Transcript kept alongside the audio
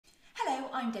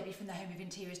I'm Debbie from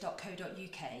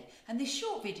thehomeofinteriors.co.uk, and this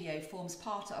short video forms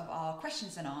part of our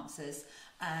questions and answers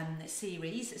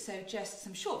series, so just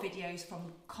some short videos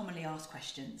from commonly asked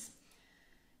questions.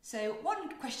 So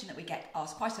one question that we get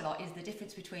asked quite a lot is the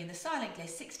difference between the Silent Gliss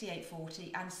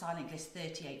 6840 and Silent Gliss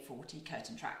 3840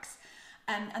 curtain tracks.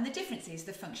 And the difference is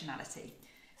the functionality.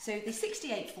 So the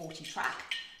 6840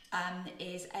 track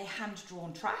is a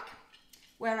hand-drawn track,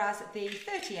 whereas the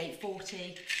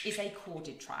 3840 is a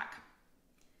corded track.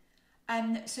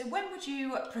 So when would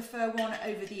you prefer one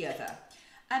over the other?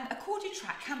 A corded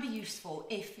track can be useful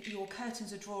if your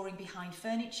curtains are drawing behind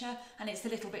furniture and it's a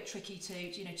little bit tricky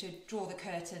to draw the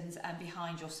curtains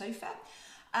behind your sofa,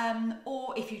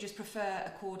 or if you just prefer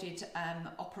a corded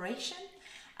operation,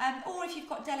 or if you've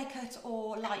got delicate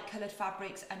or light coloured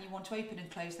fabrics and you want to open and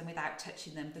close them without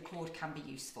touching them, the cord can be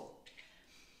useful.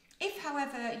 If,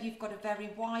 however, you've got a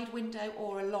very wide window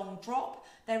or a long drop,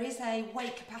 there is a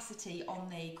weight capacity on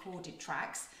the corded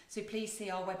tracks, so please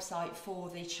see our website for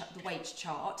the weight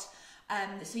chart.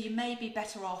 So you may be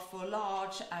better off for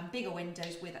large and bigger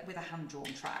windows with a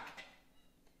hand-drawn track.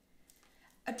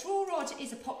 A draw rod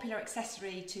is a popular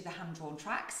accessory to the hand-drawn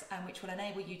tracks, which will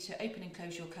enable you to open and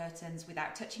close your curtains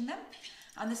without touching them.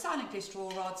 And the Silent Gliss draw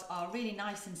rods are really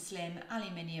nice and slim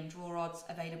aluminium draw rods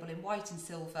available in white and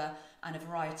silver and a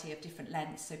variety of different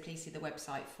lengths, so please see the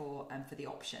website for the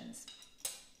options.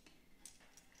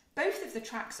 Both of the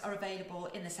tracks are available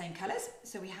in the same colours,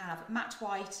 so we have matte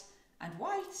white and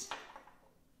white,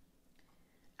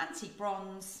 antique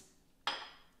bronze,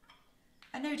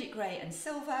 anodic grey and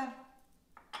silver,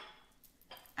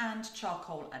 and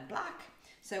charcoal and black.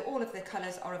 So all of the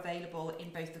colours are available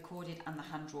in both the corded and the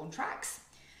hand-drawn tracks.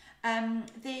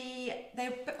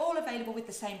 They're all available with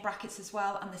the same brackets as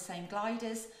well and the same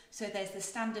gliders. So there's the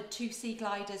standard 2C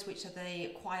gliders, which are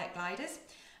the quiet gliders.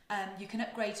 You can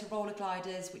upgrade to roller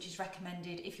gliders, which is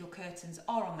recommended if your curtains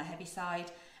are on the heavy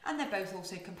side, and they're both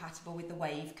also compatible with the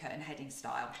wave curtain heading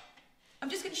style. I'm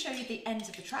just going to show you the ends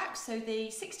of the track. So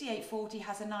the 6840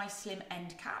 has a nice slim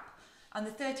end cap, and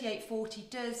the 3840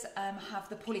 does have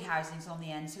the pulley housings on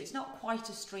the end, so it's not quite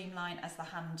as streamlined as the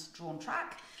hand-drawn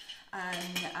track,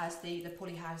 as the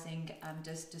pulley housing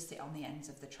does sit on the ends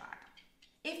of the track.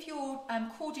 If your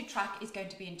corded track is going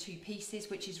to be in two pieces,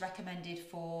 which is recommended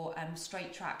for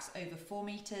straight tracks over 4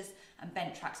 metres and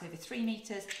bent tracks over 3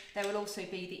 metres, there will also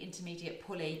be the intermediate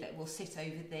pulley that will sit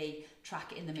over the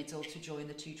track in the middle to join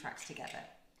the two tracks together.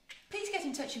 Please get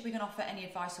in touch if we can offer any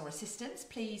advice or assistance.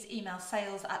 Please email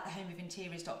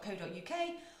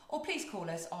sales@thehomeofinteriors.co.uk or please call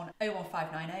us on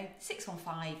 01590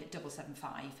 615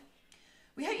 775.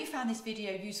 We hope you found this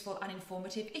video useful and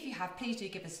informative. If you have, please do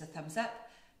give us a thumbs up.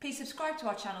 Please subscribe to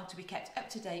our channel to be kept up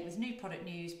to date with new product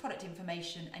news, product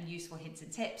information and useful hints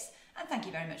and tips. And thank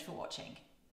you very much for watching.